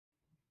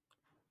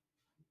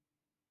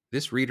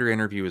This reader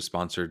interview is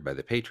sponsored by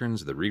the patrons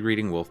of the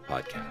Rereading Wolfe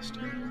podcast.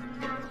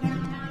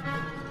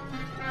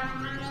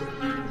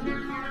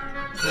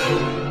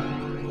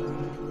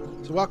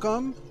 So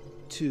welcome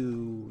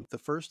to the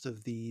first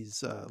of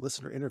these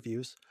listener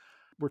interviews.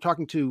 We're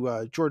talking to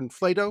Jordon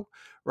Flato,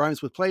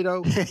 rhymes with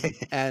Plato,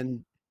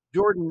 and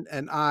Jordon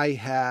and I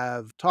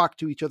have talked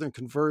to each other and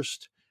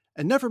conversed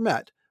and never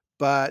met,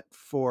 but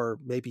for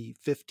maybe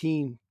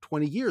 15,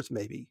 20 years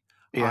maybe,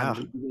 Yeah,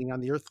 on being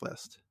on the Urth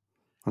list.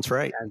 that's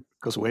right. And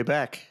Goes way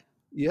back.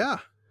 yeah,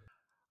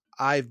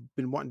 I've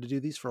been wanting to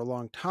do these for a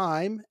long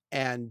time,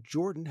 and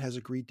Jordon has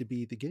agreed to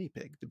be the guinea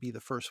pig, to be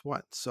the first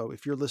one. So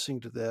if you're listening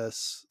to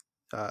this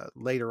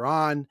later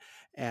on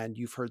and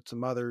you've heard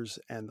some others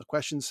and the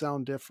questions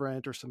sound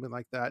different or something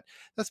like that,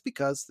 that's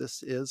because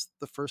this is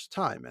the first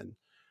time. And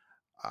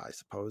I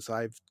suppose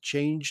I've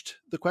changed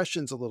the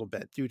questions a little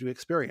bit due to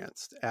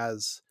experience.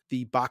 As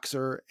the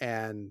boxer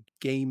and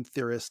game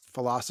theorist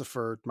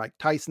philosopher Mike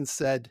Tyson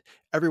said,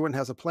 everyone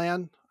has a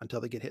plan until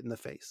they get hit in the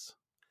face.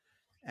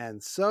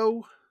 And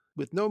so,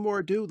 with no more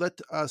ado, let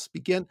us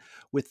begin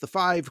with the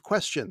 5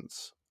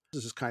 questions.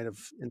 This is kind of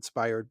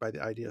inspired by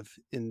the idea of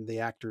in the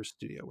actor's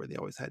studio where they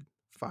always had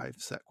 5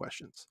 set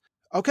questions.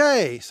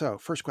 Okay, so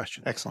first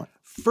question. Excellent.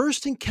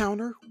 First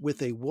encounter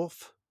with a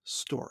wolf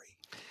story.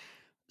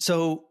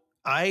 So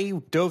I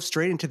dove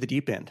straight into the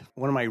deep end.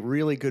 One of my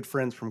really good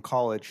friends from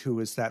college, who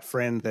was that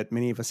friend that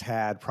many of us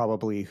had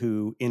probably,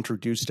 who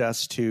introduced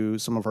us to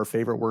some of our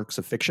favorite works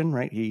of fiction,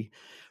 right? He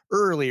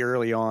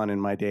early on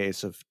in my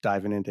days of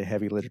diving into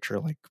heavy literature,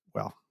 like,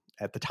 well,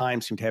 at the time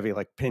seemed heavy,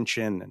 like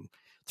Pynchon, and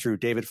threw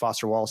David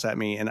Foster Wallace at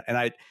me. And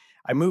I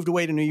moved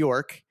away to New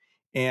York,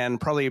 and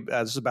probably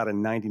this is about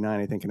in 99,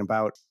 I think, and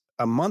about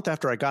a month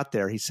after I got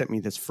there, he sent me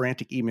this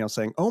frantic email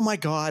saying, "Oh my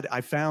God,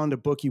 I found a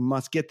book. You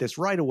must get this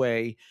right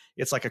away.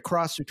 It's like a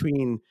cross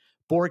between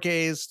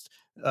Borges,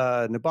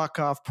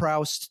 Nabokov,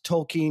 Proust,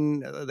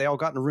 Tolkien. They all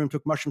got in a room,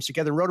 took mushrooms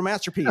together, and wrote a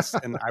masterpiece."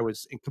 And I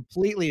was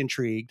completely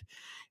intrigued.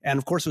 And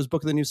of course, it was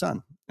Book of the New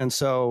Sun. And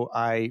so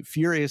I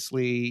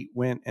furiously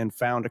went and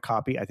found a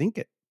copy, I think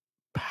at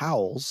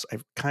Powell's. I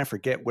kind of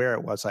forget where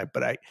it was,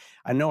 but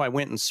I know I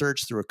went and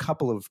searched through a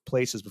couple of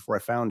places before I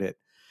found it,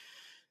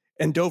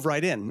 and dove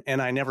right in,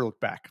 and I never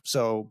looked back.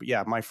 So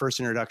yeah, my first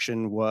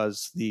introduction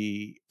was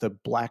the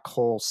black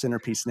hole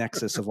centerpiece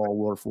nexus of all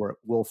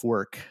Wolfe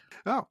work.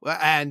 Oh,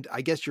 and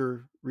I guess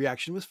your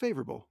reaction was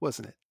favorable,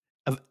 wasn't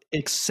it?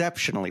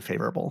 Exceptionally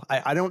favorable.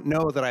 I don't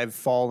know that I've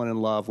fallen in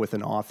love with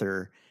an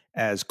author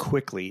as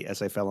quickly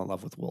as I fell in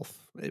love with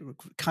Wolfe.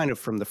 Kind of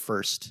from the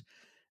first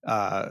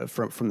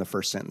from the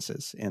first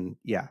sentences. And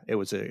yeah,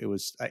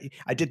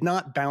 I did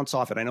not bounce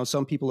off it. I know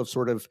some people have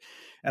sort of,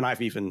 and I've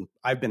been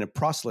a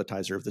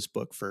proselytizer of this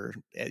book for,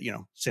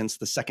 since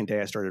the second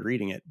day I started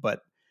reading it,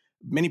 but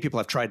many people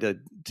have tried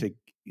to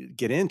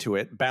get into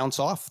it, bounce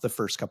off the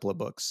first couple of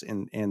books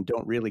and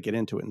don't really get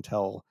into it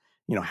until,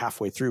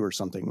 halfway through or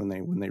something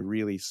when they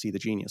really see the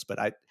genius.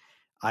 But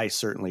I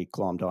certainly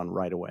glommed on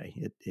right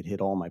away. It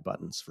hit all my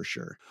buttons for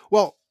sure.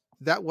 Well,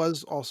 that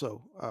was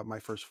also my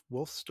first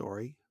Wolfe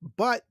story,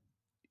 but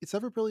it's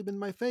never really been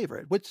my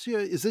favorite.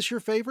 Is this your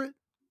favorite?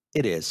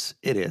 It is.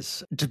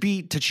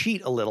 To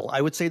cheat a little,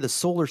 I would say the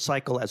Solar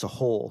Cycle as a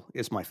whole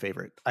is my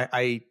favorite.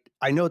 I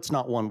know it's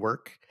not one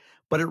work,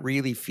 but it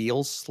really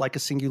feels like a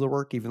singular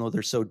work, even though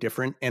they're so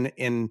different.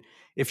 And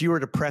if you were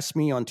to press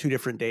me on 2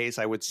 different days,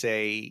 I would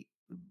say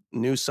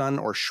New Sun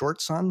or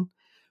Short Sun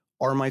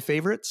are my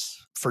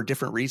favorites for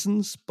different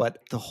reasons, but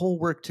the whole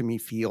work to me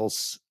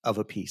feels of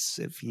a piece.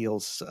 It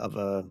feels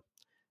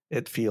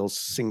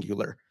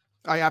singular.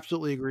 I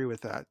absolutely agree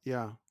with that.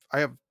 Yeah. I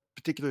have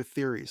particular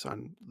theories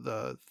on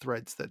the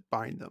threads that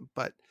bind them,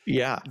 but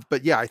yeah,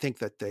 I think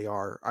that they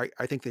are,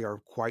 I think they are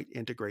quite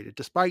integrated,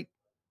 despite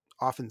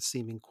often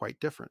seeming quite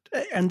different.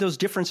 And those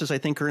differences, I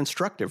think, are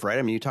instructive, right?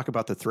 I mean, you talk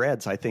about the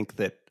threads. I think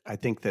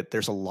that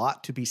there's a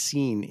lot to be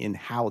seen in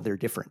how they're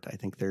different. I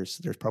think there's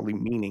probably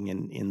meaning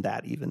in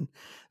that, even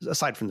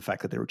aside from the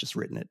fact that they were just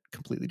written at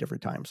completely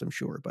different times, I'm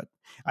sure. But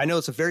I know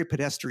it's a very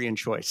pedestrian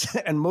choice.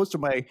 And most of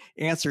my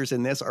answers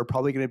in this are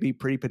probably going to be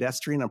pretty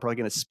pedestrian. I'm probably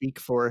going to speak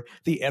for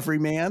the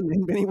everyman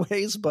in many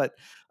ways. But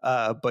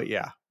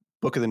yeah,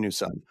 Book of the New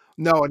Sun.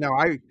 No,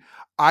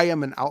 I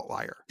am an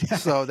outlier.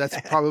 So that's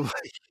probably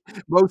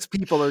most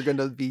people are going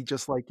to be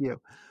just like you.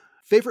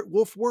 Favorite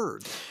Wolfe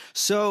word?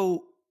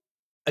 So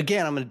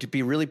again, I'm going to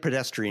be really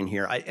pedestrian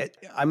here.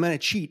 I'm going to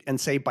cheat and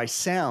say by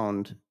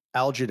sound,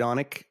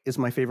 algedonic is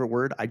my favorite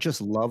word. I just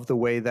love the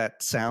way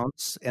that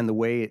sounds and the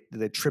way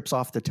that trips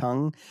off the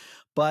tongue.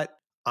 But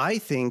I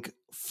think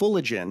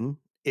fuligen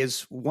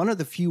is one of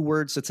the few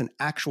words that's an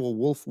actual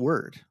Wolfe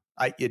word.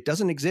 It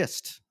doesn't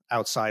exist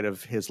outside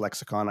of his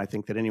lexicon, I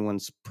think, that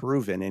anyone's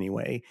proven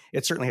anyway.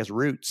 It certainly has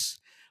roots,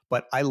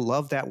 but I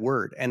love that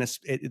word. And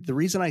the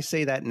reason I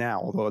say that now,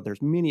 although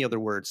there's many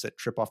other words that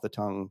trip off the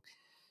tongue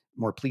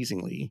more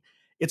pleasingly,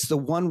 it's the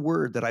one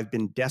word that I've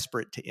been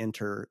desperate to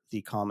enter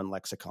the common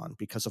lexicon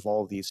because of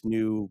all of these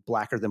new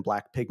blacker than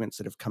black pigments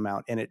that have come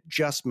out. And it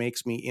just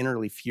makes me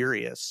innerly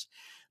furious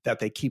that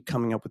they keep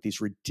coming up with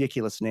these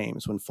ridiculous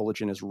names when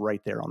Fullerton is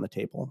right there on the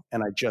table.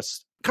 And I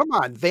just... Come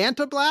on,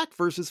 Vanta Black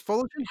versus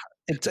Fullerton?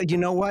 You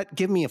know what?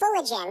 Give me a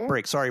Fullerton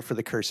break. Sorry for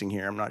the cursing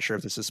here. I'm not sure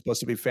if this is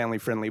supposed to be family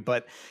friendly,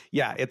 but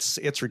yeah,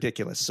 it's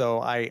ridiculous.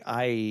 So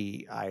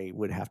I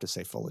would have to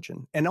say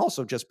Fullerton. And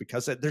also just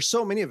because there's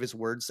so many of his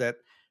words that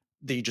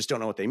you just don't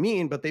know what they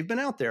mean, but they've been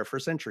out there for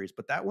centuries.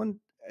 But that one,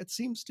 it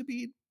seems to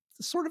be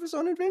sort of his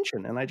own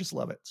invention, and I just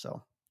love it.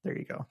 So there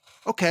you go.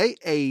 Okay,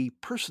 a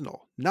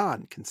personal,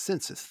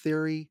 non-consensus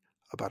theory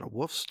about a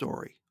wolf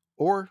story,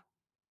 or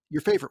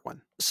your favorite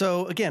one.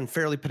 So again,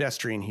 fairly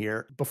pedestrian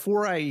here.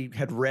 Before I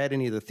had read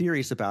any of the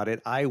theories about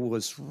it, I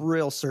was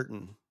real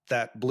certain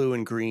that blue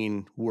and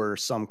green were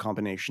some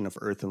combination of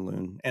Urth and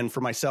Loon. And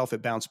for myself,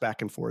 it bounced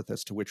back and forth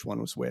as to which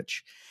one was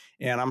which.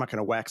 And I'm not going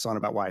to wax on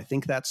about why I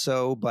think that's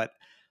so, but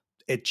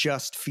it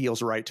just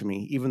feels right to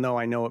me, even though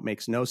I know it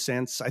makes no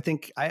sense. I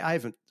think I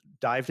haven't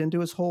dived into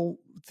his whole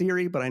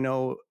theory, but I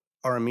know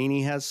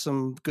Aramini has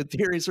some good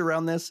theories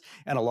around this,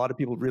 and a lot of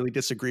people really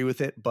disagree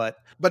with it. But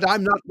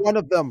I'm not one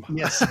of them.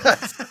 Yes.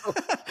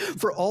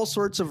 For all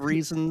sorts of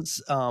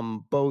reasons,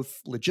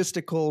 both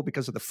logistical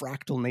because of the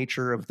fractal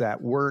nature of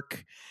that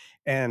work,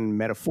 and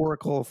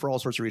metaphorical for all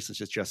sorts of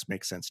reasons. It just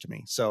makes sense to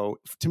me. So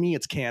to me,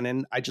 it's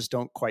canon. I just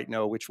don't quite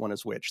know which one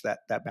is which.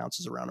 That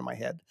bounces around in my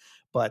head.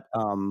 But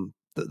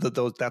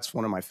that's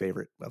one of my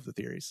favorite of the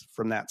theories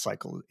from that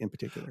cycle in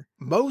particular.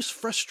 Most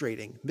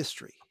frustrating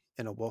mystery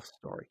in a wolf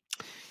story.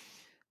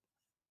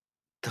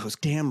 Those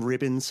damn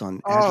ribbons on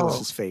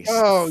Agilus's face.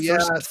 Oh, yeah.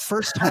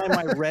 First time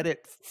I read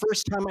it,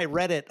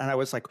 and I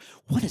was like,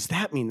 what does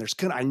that mean?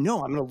 I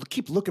know I'm going to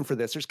keep looking for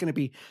this. There's going to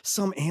be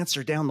some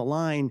answer down the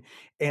line,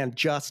 and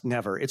just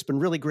never. It's been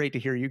really great to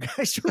hear you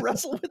guys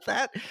wrestle with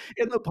that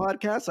in the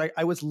podcast.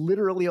 I was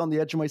literally on the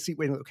edge of my seat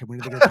waiting. Okay,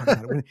 when are they going to talk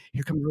about it?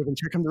 Here come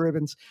the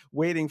ribbons,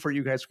 waiting for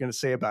you guys going to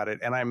say about it.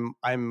 And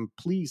I'm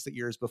pleased that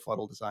you're as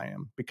befuddled as I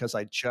am, because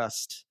I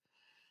just...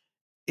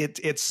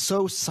 It's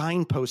so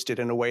signposted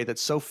in a way that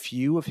so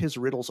few of his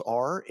riddles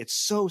are. It's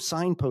so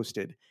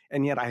signposted,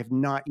 and yet I have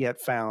not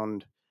yet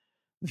found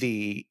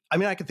I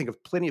can think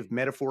of plenty of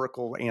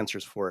metaphorical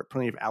answers for it,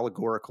 plenty of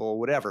allegorical,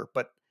 whatever,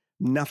 but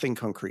nothing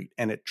concrete,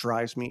 and it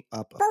drives me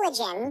up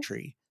a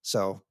tree.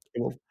 So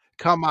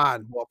come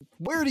on, Wolf.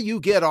 Where do you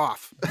get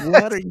off?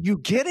 What are you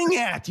getting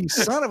at, you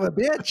son of a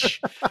bitch?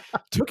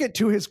 Took it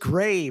to his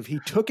grave.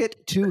 He took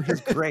it to his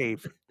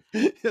grave.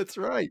 That's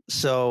right.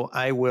 So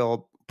I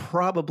will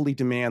probably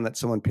demand that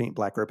someone paint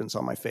black ribbons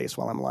on my face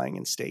while I'm lying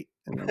in state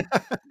and then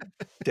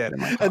dead in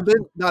my car. And then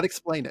not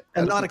explain it.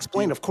 And not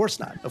explain. Of course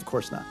not. Of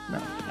course not.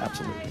 No,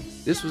 absolutely.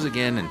 This was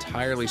again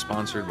entirely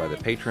sponsored by the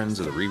patrons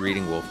of the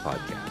Rereading Wolfe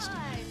podcast.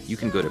 You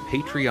can go to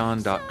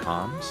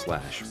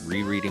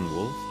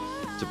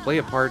patreon.com/rereadingwolf to play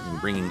a part in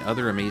bringing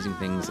other amazing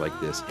things like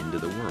this into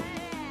the world.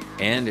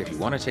 And if you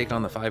want to take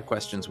on the 5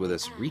 questions with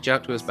us, reach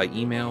out to us by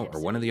email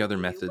or one of the other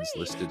methods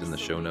listed in the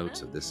show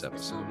notes of this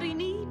episode.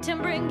 To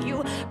bring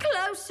you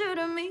closer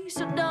to me,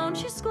 so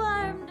don't you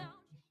squirm.